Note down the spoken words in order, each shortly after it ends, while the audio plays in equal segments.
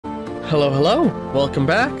Hello, hello. Welcome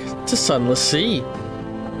back to Sunless Sea.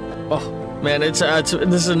 Oh, man, this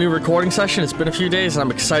is a new recording session. It's been a few days, and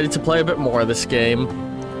I'm excited to play a bit more of this game.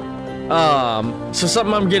 So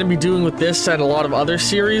something I'm going to be doing with this and a lot of other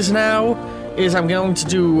series now is I'm going to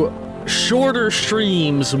do shorter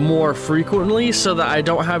streams more frequently so that I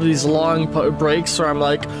don't have these long breaks where I'm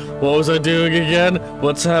like, what was I doing again?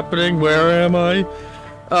 What's happening? Where am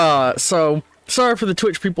I? So sorry for the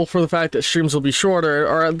Twitch people for the fact that streams will be shorter,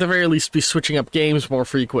 or at the very least be switching up games more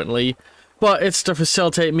frequently, but it's to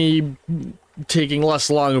facilitate me taking less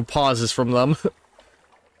long pauses from them.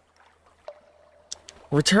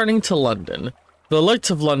 Returning to London. The lights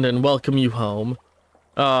of London welcome you home.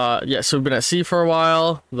 Yeah, so we've been at sea for a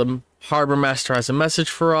while. The harbor master has a message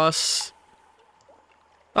for us.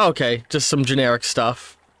 Okay, just some generic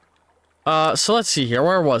stuff. So let's see here,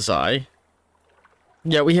 where was I?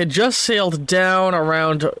 Yeah, we had just sailed down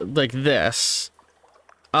around like this.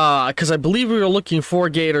 Because I believe we were looking for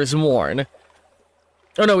Gator's Morn.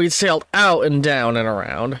 Oh no, we'd sailed out and down and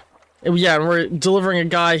around. And yeah, and we're delivering a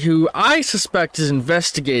guy who I suspect is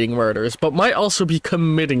investigating murders, but might also be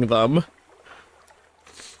committing them.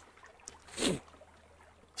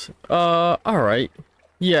 Alright.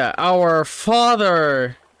 Yeah, our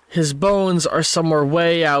father, his bones are somewhere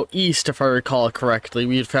way out east, if I recall correctly,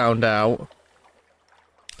 we had found out.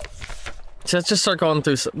 So let's just start going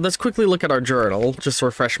through. Let's quickly look at our journal, just to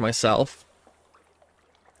refresh myself.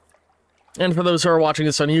 And for those who are watching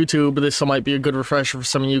this on YouTube, this might be a good refresher for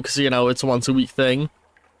some of you, because, you know, it's a once-a-week thing.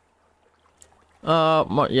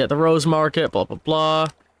 Yeah, the Rose Market, blah, blah, blah.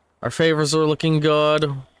 Our favors are looking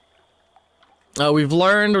good. We've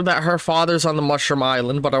learned that her father's on the Mushroom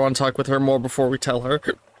Island, but I want to talk with her more before we tell her.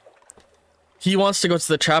 He wants to go to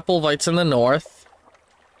the Chapel of Lights in the north.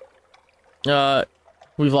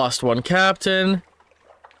 We've lost one captain.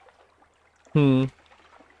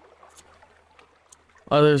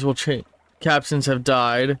 Others will change. Captains have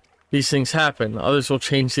died. These things happen. Others will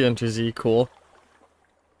change the entry. Cool.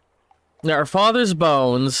 Now, our father's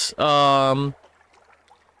bones,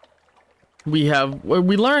 we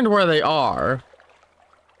learned where they are.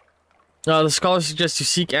 The scholar suggests you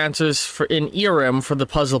seek answers in Irem for the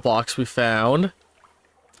puzzle box we found.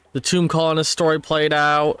 The tomb colonist story played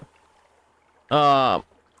out.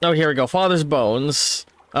 Oh, here we go. Father's bones.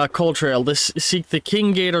 Cold Trail. Seek the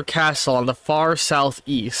King Gator Castle on the far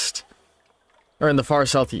southeast. Or in the far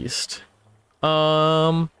southeast.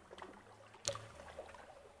 Right,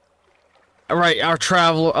 our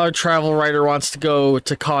travel writer wants to go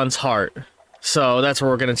to Khan's Heart. So that's where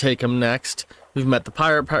we're gonna take him next. We've met the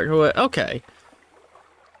pirate pack. Okay.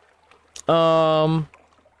 So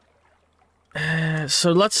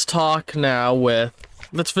let's talk now with...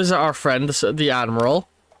 Let's visit our friend, the Admiral.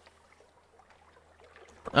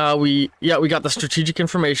 We got the strategic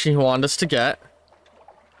information he wanted us to get.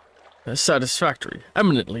 Satisfactory.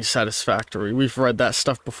 Eminently satisfactory. We've read that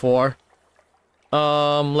stuff before.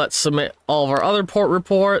 Let's submit all of our other port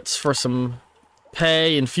reports for some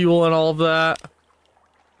pay and fuel and all of that.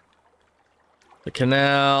 The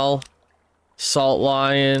Canal. Salt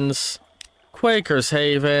Lions. Quaker's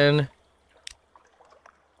Haven.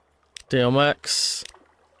 DMX.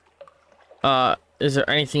 Is there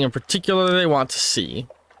anything in particular they want to see?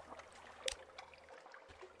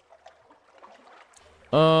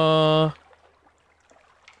 Oh.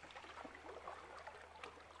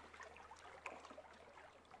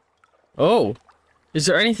 Is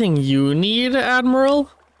there anything you need,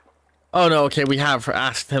 Admiral? Oh no, okay, we have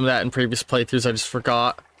asked him that in previous playthroughs, I just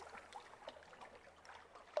forgot.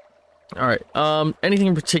 Alright, anything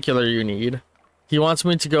in particular you need? He wants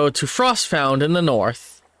me to go to Frostfound in the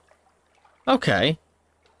north. Okay.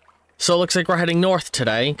 So it looks like we're heading north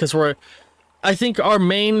today, because I think our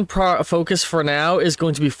main focus for now is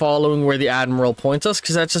going to be following where the Admiral points us,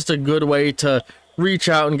 because that's just a good way to reach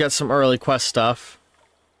out and get some early quest stuff.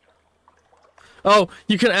 Oh,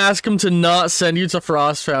 you can ask him to not send you to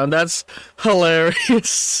Frostfound. That's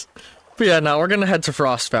hilarious. But yeah, no, we're gonna head to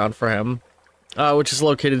Frostfound for him. Which is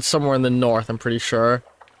located somewhere in the north, I'm pretty sure.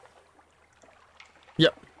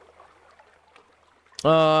 Yep.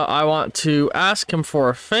 I want to ask him for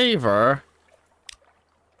a favor.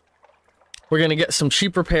 We're gonna get some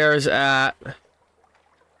cheap repairs at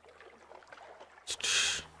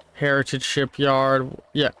Heritage Shipyard.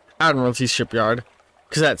 Yeah, Admiralty Shipyard.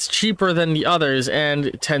 Because that's cheaper than the others and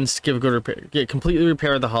it tends to give good repair. Yeah, completely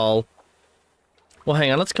repair the hull. Well,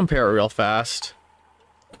 hang on, let's compare it real fast.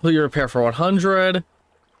 Completely repair for 100.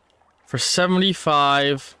 For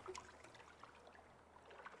 75.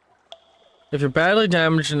 If you're badly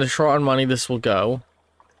damaged and are short on money, this will go.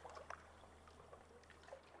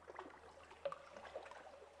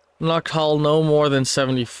 Unlocked hull no more than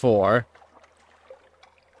 74.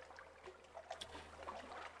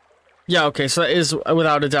 Yeah, okay, so that is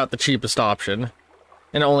without a doubt the cheapest option.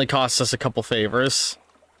 And it only costs us a couple favors.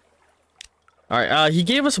 Alright, he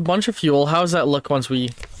gave us a bunch of fuel. How does that look once we...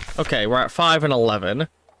 Okay, we're at 5 and 11.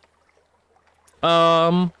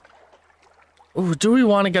 Ooh, do we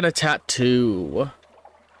want to get a tattoo?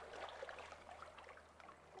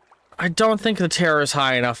 I don't think the terror is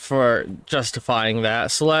high enough for justifying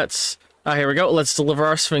that, so let's... here we go. Let's deliver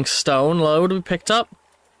our Sphinx Stone load we picked up.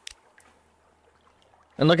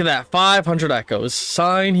 And look at that, 500 echoes.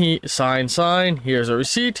 Sign. Here's a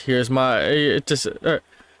receipt. Here's my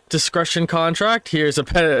discretion contract. Here's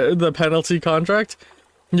the penalty contract.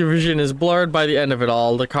 Your vision is blurred by the end of it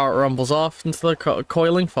all. The cart rumbles off into the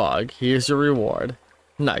coiling fog. Here's your reward.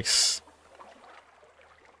 Nice.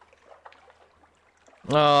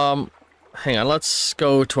 Hang on, let's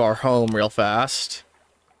go to our home real fast.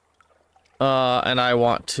 And I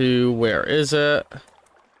want to, where is it?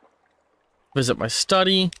 Visit my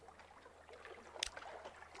study.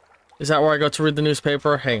 Is that where I go to read the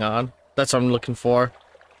newspaper? Hang on. That's what I'm looking for.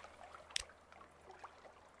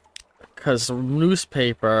 Because the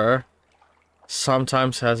newspaper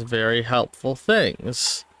sometimes has very helpful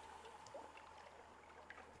things.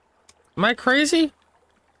 Am I crazy?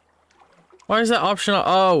 Why is that optional?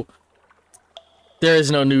 Oh. There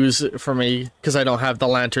is no news for me because I don't have the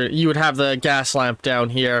lantern. You would have the gas lamp down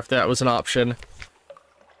here if that was an option.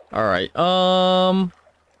 Alright,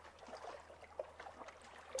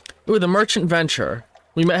 Ooh, the Merchant Venture.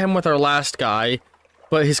 We met him with our last guy,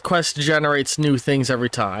 but his quest generates new things every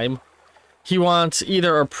time. He wants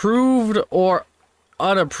either approved or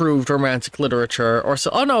unapproved romantic literature, or so...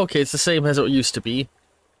 Oh no, okay, it's the same as it used to be.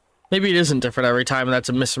 Maybe it isn't different every time, and that's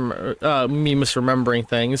a me misremembering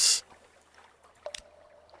things.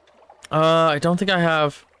 I don't think I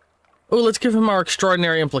have... Oh, let's give him our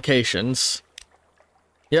extraordinary implications.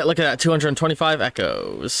 Yeah, look at that, 225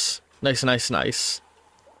 echoes. Nice.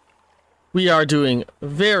 We are doing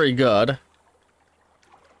very good.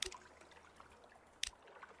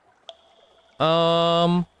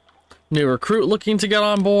 New recruit looking to get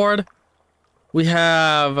on board. We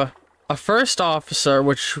have a first officer,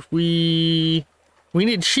 which we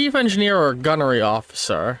need chief engineer or gunnery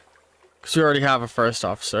officer. Because we already have a first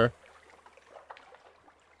officer.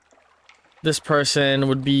 This person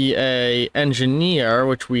would be a engineer,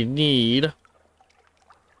 which we need.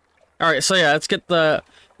 Alright, so yeah, let's get the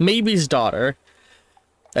Maybe's daughter.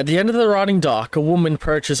 At the end of the rotting dock, a woman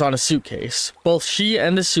perches on a suitcase. Both she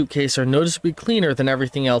and the suitcase are noticeably cleaner than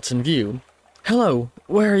everything else in view. Hello,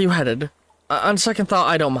 where are you headed? On second thought,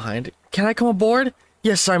 I don't mind. Can I come aboard?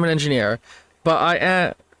 Yes, I'm an engineer. But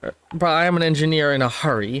I am an engineer in a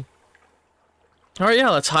hurry. Alright, yeah,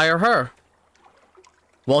 let's hire her.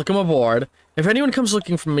 Welcome aboard. If anyone comes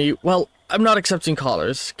looking for me, well, I'm not accepting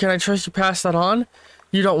callers. Can I trust you pass that on?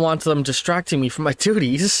 You don't want them distracting me from my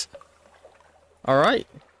duties. Alright.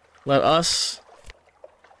 Let us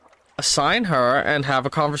assign her and have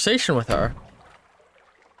a conversation with her.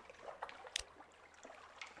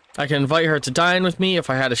 I can invite her to dine with me if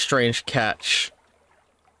I had a strange catch.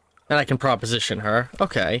 And I can proposition her.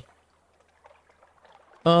 Okay.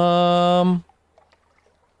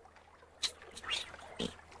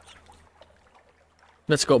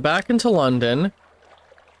 Let's go back into London.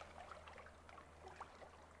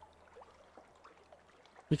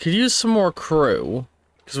 We could use some more crew,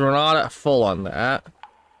 because we're not at full on that.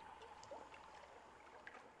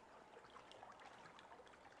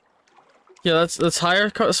 Yeah, let's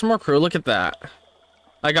hire some more crew. Look at that.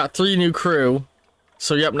 I got 3 new crew.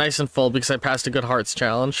 So yep, nice and full because I passed a good hearts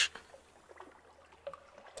challenge.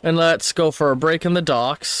 And let's go for a break in the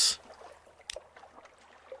docks.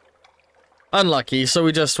 Unlucky, so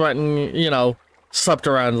we just went and, you know, slept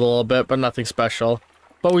around a little bit, but nothing special.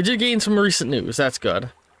 But we did gain some recent news, that's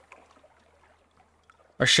good.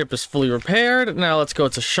 Our ship is fully repaired. Now let's go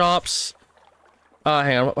to shops.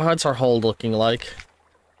 Hang on, what's our hold looking like?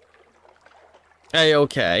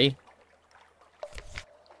 A-okay.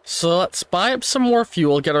 So let's buy up some more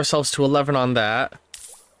fuel, get ourselves to 11 on that.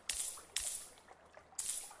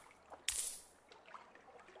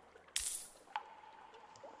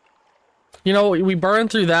 You know, we burn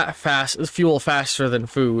through that fuel faster than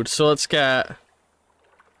food, so let's get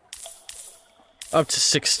up to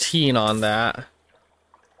 16 on that.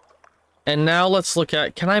 And now let's look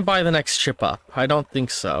at, can I buy the next ship up? I don't think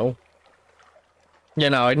so. Yeah,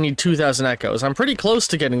 no, I need 2,000 echoes. I'm pretty close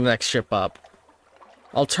to getting the next ship up.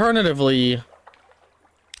 Alternatively,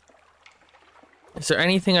 is there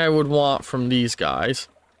anything I would want from these guys?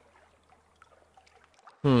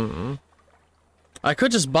 I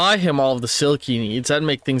could just buy him all of the silk he needs. That'd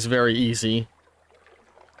make things very easy.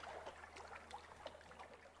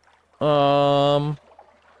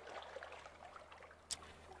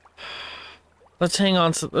 Let's hang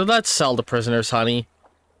on to... Let's sell the prisoners, honey.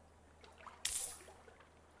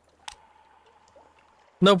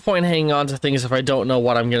 No point in hanging on to things if I don't know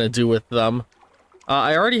what I'm gonna do with them.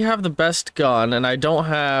 I already have the best gun, and I don't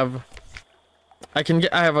have... I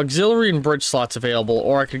have auxiliary and bridge slots available,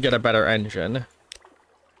 or I could get a better engine.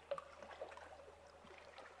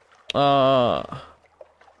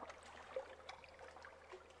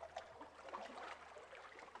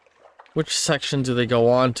 Which section do they go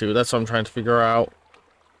on to? That's what I'm trying to figure out.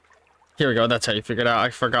 Here we go, that's how you figure it out. I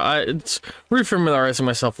forgot. It's refamiliarizing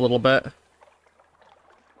myself a little bit.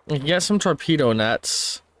 I can get some torpedo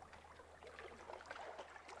nets.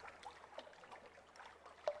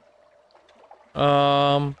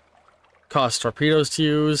 Cost torpedoes to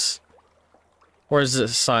use. Where is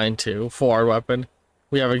this assigned to? Forward weapon.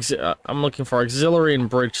 We have I'm looking for auxiliary and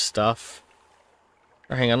bridge stuff.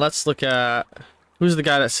 Or hang on, let's look at... Who's the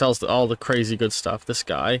guy that sells all the crazy good stuff? This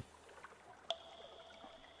guy.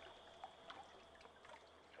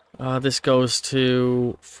 This goes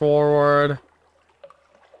to forward.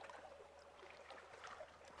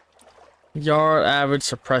 Yard average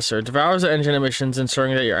suppressor. Devours engine emissions,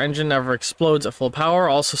 ensuring that your engine never explodes at full power.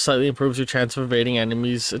 Also slightly improves your chance of evading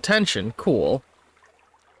enemies' attention. Cool.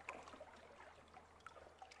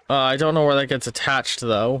 I don't know where that gets attached,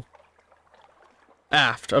 though.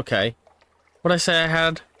 Aft, okay. What'd I say I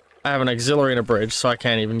had? I have an auxiliary and a bridge, so I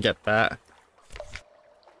can't even get that.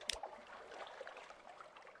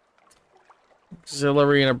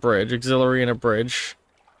 Auxiliary and a bridge, auxiliary and a bridge.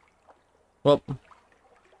 Well...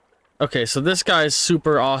 Okay, so this guy's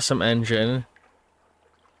super awesome engine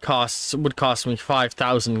would cost me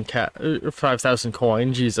 5,000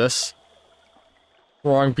 coin, Jesus.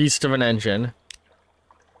 Roaring beast of an engine.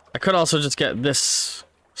 I could also just get this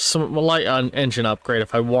some light engine upgrade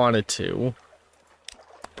if I wanted to.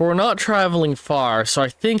 But we're not traveling far, so I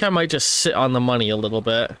think I might just sit on the money a little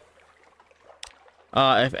bit.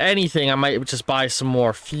 If anything, I might just buy some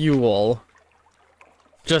more fuel.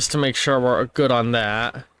 Just to make sure we're good on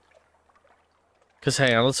that. Because,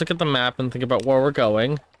 hang on, let's look at the map and think about where we're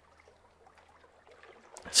going.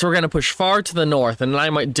 So we're going to push far to the north, and then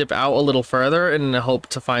I might dip out a little further in the hope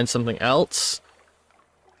to find something else.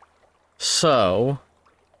 So...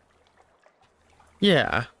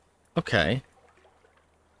 yeah. Okay.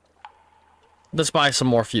 Let's buy some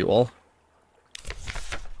more fuel.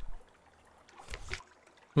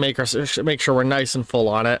 Make sure we're nice and full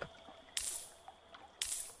on it.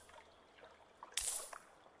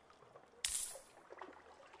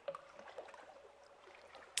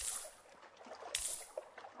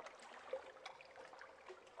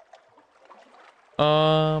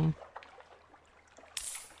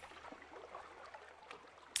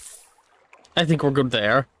 I think we're good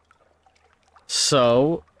there.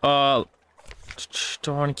 So, do I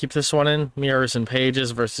want to keep this one in? Mirrors and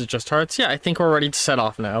pages versus just hearts? Yeah, I think we're ready to set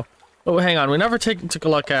off now. Oh, hang on, we never took a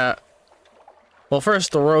look at... Well,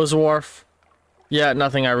 first, the Rose Wharf. Yeah,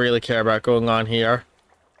 nothing I really care about going on here.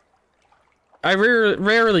 I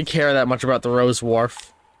rarely care that much about the Rose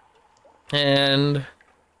Wharf. And...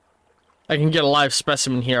 I can get a live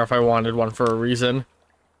specimen here if I wanted one for a reason.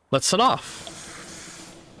 Let's set off.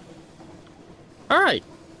 Alright.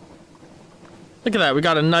 Look at that, we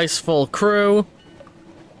got a nice full crew.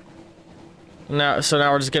 So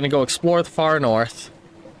now we're just gonna go explore the far north.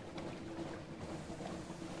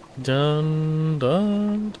 Dun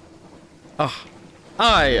dun. Oh,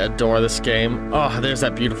 I adore this game. Oh, there's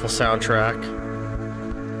that beautiful soundtrack.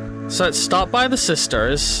 So let's stop by the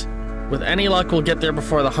sisters. With any luck, we'll get there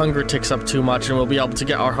before the hunger ticks up too much, and we'll be able to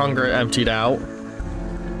get our hunger emptied out.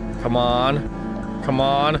 Come on. Come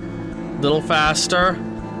on. A little faster.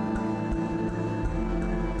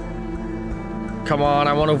 Come on,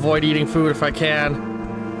 I want to avoid eating food if I can.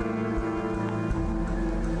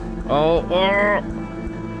 Oh.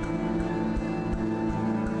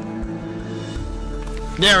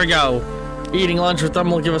 There we go. Eating lunch with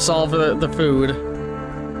them will give us all the food.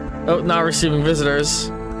 Oh, not receiving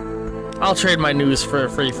visitors. I'll trade my news for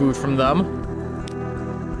free food from them.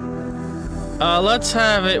 Let's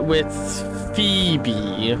have it with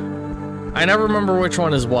Phoebe. I never remember which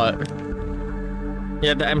one is what.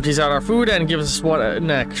 Yeah, that empties out our food and gives us an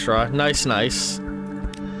extra. Nice, nice.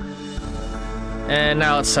 And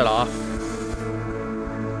now let's set off.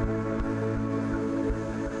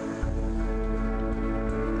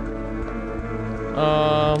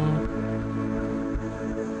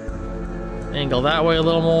 Angle that way a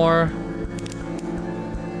little more.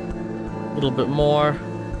 little bit more.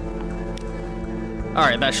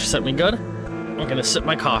 Alright, that should set me good. I'm gonna sip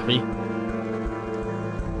my coffee.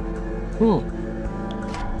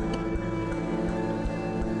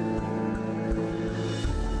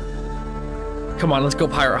 Come on, let's go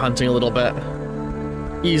pirate hunting a little bit.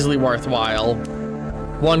 Easily worthwhile.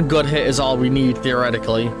 One good hit is all we need,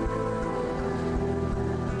 theoretically.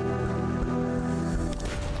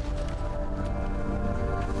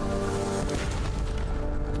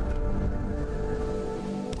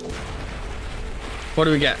 What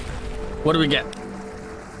do we get? What do we get?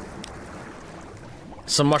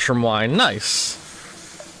 Some mushroom wine. Nice.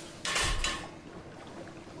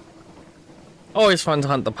 Always fun to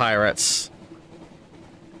hunt the pirates.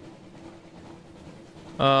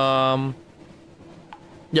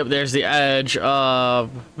 Yep, there's the edge of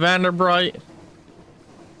Vanderbright.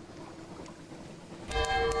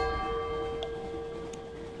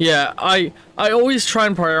 Yeah, I always try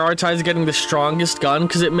and prioritize getting the strongest gun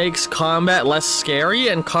because it makes combat less scary,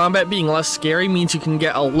 and combat being less scary means you can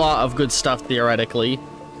get a lot of good stuff theoretically.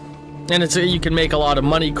 And you can make a lot of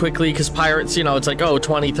money quickly because pirates, you know, it's like, oh,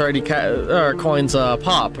 20, 30 coins a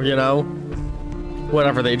pop, you know?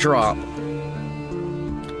 Whatever they drop.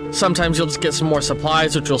 Sometimes you'll just get some more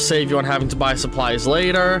supplies, which will save you on having to buy supplies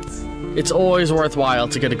later. It's always worthwhile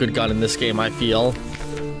to get a good gun in this game, I feel.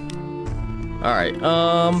 Alright,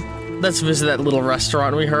 let's visit that little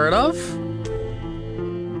restaurant we heard of.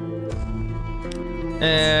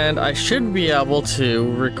 And I should be able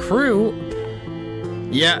to recruit...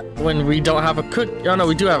 Yeah, when we don't have a cook... Oh no,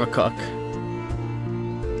 we do have a cook.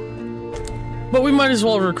 But we might as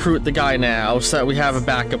well recruit the guy now, so that we have a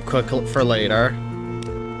backup cook for later.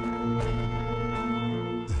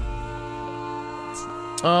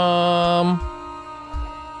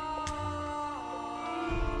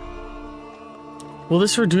 Will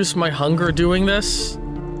this reduce my hunger doing this? I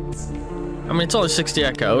mean, it's only 60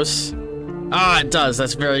 echoes. Ah, it does.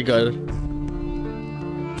 That's very good.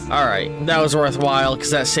 Alright, that was worthwhile,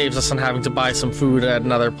 because that saves us on having to buy some food at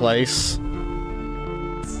another place.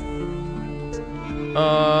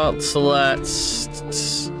 So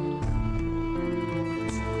let's...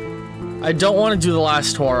 I don't want to do the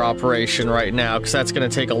last tour operation right now, because that's going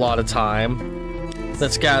to take a lot of time.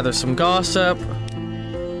 Let's gather some gossip.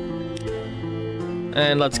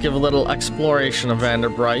 And let's give a little exploration of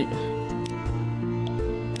Vanderbright.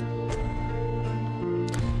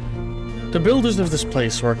 The builders of this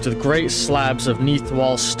place worked with great slabs of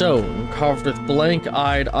neath-wall stone, carved with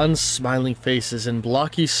blank-eyed, unsmiling faces and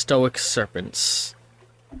blocky, stoic serpents.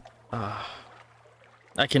 I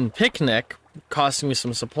can picnic, costing me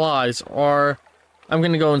some supplies, or I'm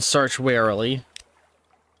gonna go and search warily.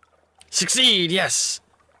 Succeed, yes!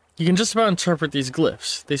 You can just about interpret these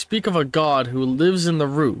glyphs. They speak of a god who lives in the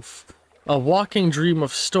roof, a walking dream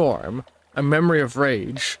of storm, a memory of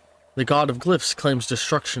rage. The god of glyphs claims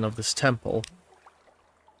destruction of this temple.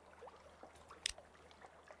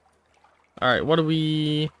 Alright, what do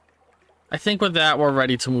we... I think with that we're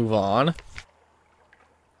ready to move on.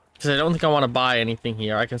 Because I don't think I want to buy anything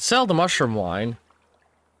here. I can sell the mushroom wine.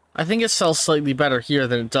 I think it sells slightly better here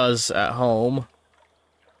than it does at home.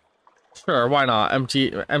 Sure, why not?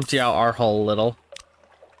 Empty out our hull a little.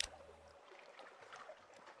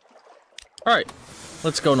 Alright,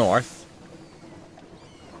 let's go north.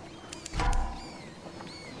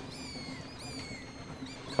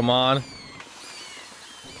 Come on.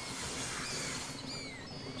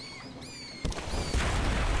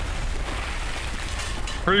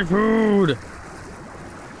 Free food!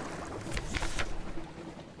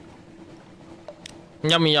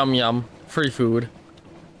 Yummy, yum, yum. Free food.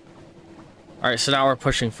 Alright, so now we're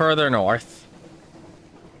pushing further north.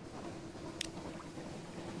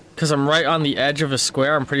 Because I'm right on the edge of a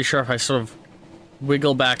square, I'm pretty sure if I sort of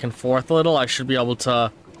wiggle back and forth a little, I should be able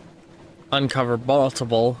to uncover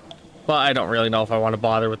multiple. But I don't really know if I want to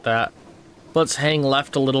bother with that. Let's hang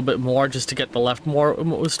left a little bit more just to get the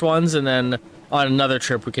leftmost ones, and then on another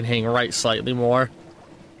trip we can hang right slightly more.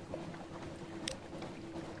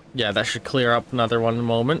 Yeah, that should clear up another one in a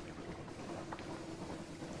moment.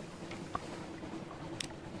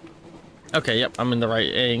 Okay, yep, I'm in the right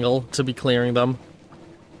angle to be clearing them.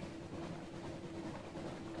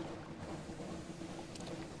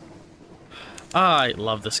 I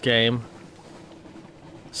love this game.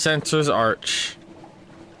 Centaur's Arch.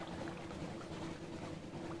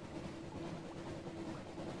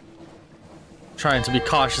 Trying to be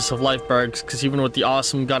cautious of life bergs, because even with the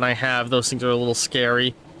awesome gun I have, those things are a little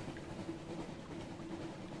scary.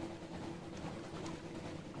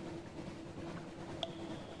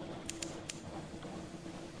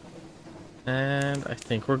 And I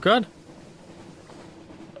think we're good.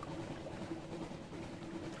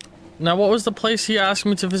 Now, what was the place he asked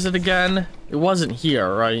me to visit again? It wasn't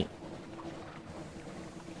here, right?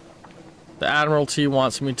 The Admiralty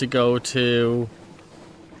wants me to go to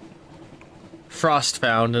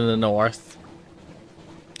Frostfound in the north.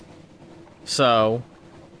 So,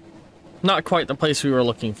 not quite the place we were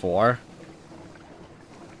looking for.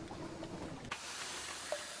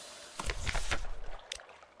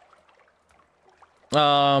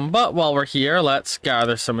 But while we're here, let's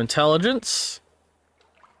gather some intelligence.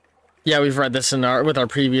 Yeah, we've read this with our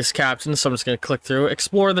previous captain, so I'm just gonna click through.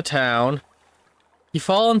 Explore the town. You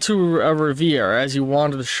fall into a ravine as you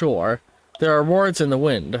wander the shore. There are words in the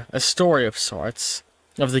wind, a story of sorts,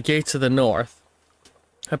 of the gates of the north.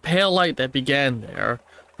 A pale light that began there,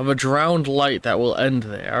 of a drowned light that will end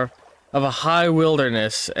there, of a high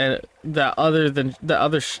wilderness and that other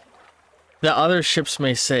ships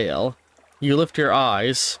may sail. You lift your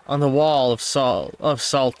eyes on the wall of saltwork.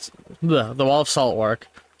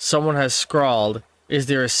 Someone has scrawled, "Is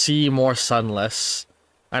there a sea more sunless?"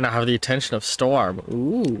 I now have the attention of Storm.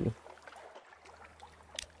 Ooh.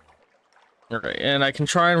 Okay, and I can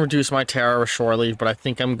try and reduce my terror with shore leave, but I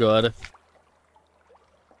think I'm good.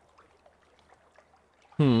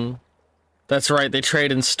 That's right, they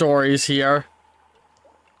trade in stories here.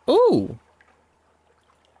 Ooh.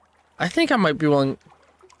 I think I might be willing...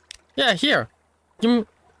 Yeah, here. Give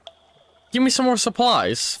me some more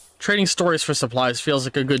supplies. Trading stories for supplies feels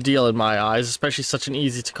like a good deal in my eyes, especially such an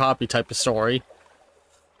easy-to-copy type of story.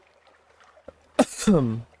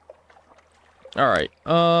 Alright,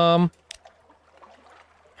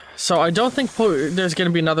 so I don't think there's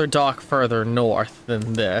gonna be another dock further north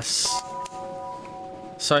than this.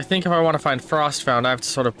 So I think if I want to find Frostfound, I have to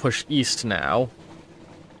sort of push east now.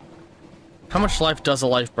 How much life does a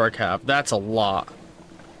lifeberg have? That's a lot.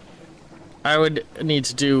 I would need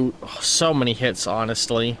to do so many hits,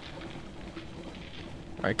 honestly.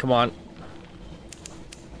 Alright, come on.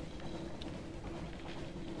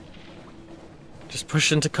 Just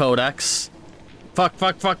push into Codex. Fuck.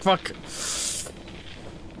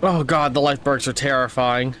 Oh god, the lifebergs are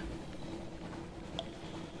terrifying.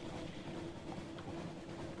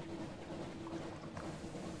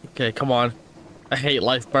 Okay, come on. I hate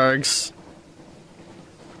lifebergs.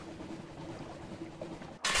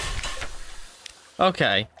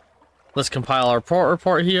 Okay. Let's compile our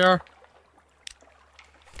report here.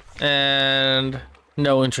 And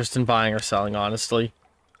no interest in buying or selling, honestly.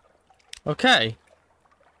 Okay.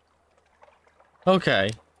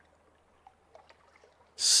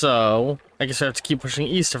 So, I guess we have to keep pushing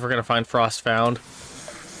east if we're gonna find Frostfound.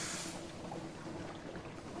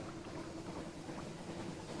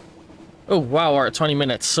 Oh, wow, we're at 20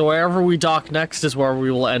 minutes. So wherever we dock next is where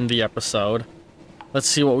we will end the episode. Let's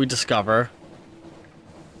see what we discover.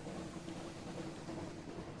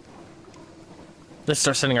 Let's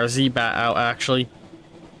start sending our Z-Bat out, actually.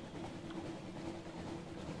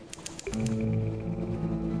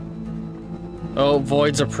 Oh,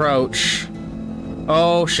 Void's approach.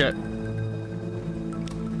 Oh, shit.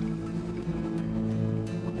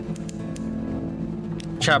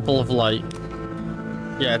 Chapel of Light.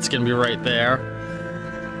 Yeah, it's gonna be right there.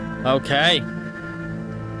 Okay.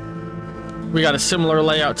 We got a similar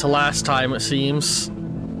layout to last time, it seems.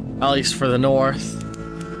 At least for the north.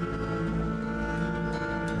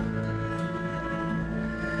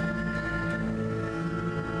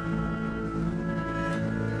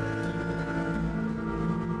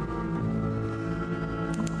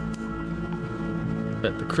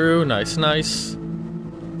 Fit the crew, nice.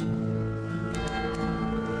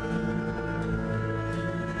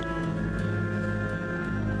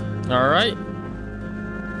 Alright.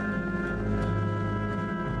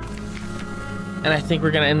 And I think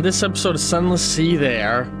we're gonna end this episode of Sunless Sea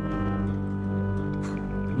there.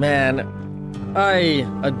 Man, I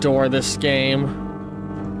adore this game.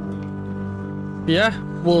 Yeah,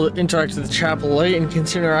 we'll interact with the Chapel Light and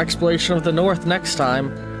continue our exploration of the North next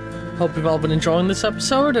time. Hope you've all been enjoying this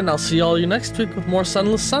episode, and I'll see all you next week with more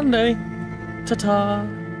Sunless Sunday. Ta-ta!